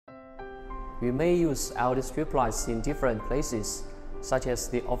We may use LED strip lights in different places, such as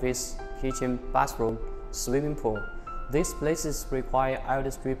the office, kitchen, bathroom, swimming pool. These places require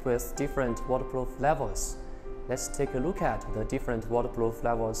LED strip with different waterproof levels. Let's take a look at the different waterproof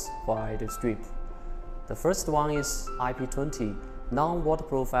levels for LED strip. The first one is IP20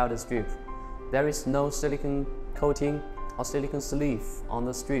 Non-waterproof LED strip. There is no silicone coating or silicone sleeve on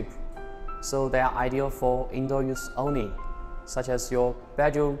the strip, so they are ideal for indoor use only, such as your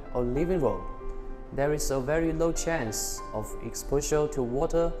bedroom or living room. There is a very low chance of exposure to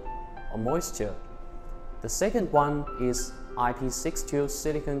water or moisture. The second one is IP62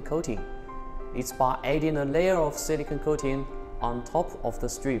 Silicone coating. It's by adding a layer of silicone coating on top of the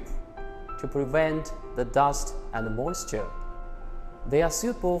strip to prevent the dust and moisture. They are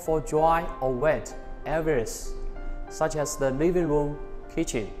suitable for dry or wet areas, such as the living room,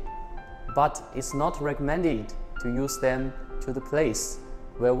 kitchen, but it's not recommended to use them to the place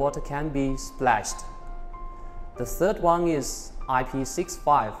where water can be splashed. The third one is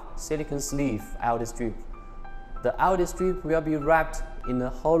IP65 Silicone sleeve LED strip. The LED strip will be wrapped in a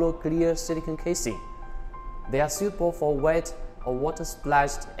hollow clear silicone casing. They are suitable for wet or water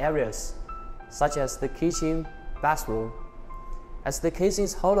splashed areas, such as the kitchen, bathroom. As the casing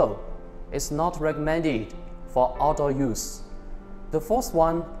is hollow, it's not recommended for outdoor use. The fourth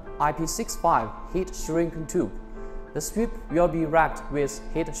one, IP65 Heat Shrink tube. The strip will be wrapped with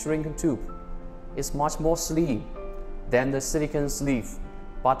heat shrink tube. It's much more slim than the silicone sleeve,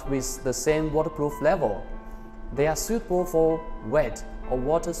 but with the same waterproof level. They are suitable for wet or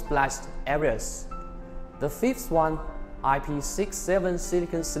water splashed areas. The fifth one, IP67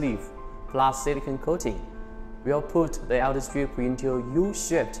 Silicone sleeve plus silicone coating. We'll put the LED strip into a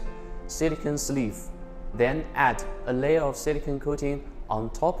U-shaped silicone sleeve, then add a layer of silicone coating on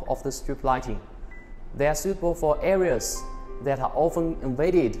top of the strip lighting. They are suitable for areas that are often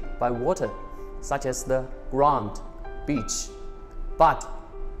invaded by water, such as the ground, beach, but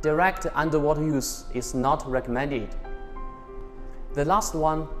direct underwater use is not recommended. The last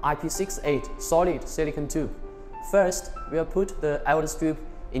one, IP68 Solid silicone tube. First, we'll put the LED strip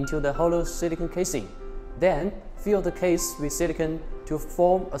into the hollow silicone casing, then fill the case with silicone to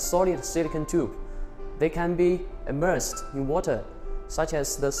form a solid silicone tube. They can be immersed in water, such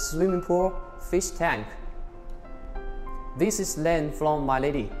as the swimming pool, fish tank. This is Len from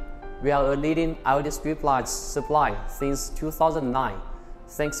Myledy. We are a leading LED strip lights supplier since 2009.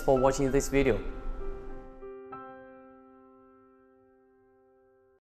 Thanks for watching this video.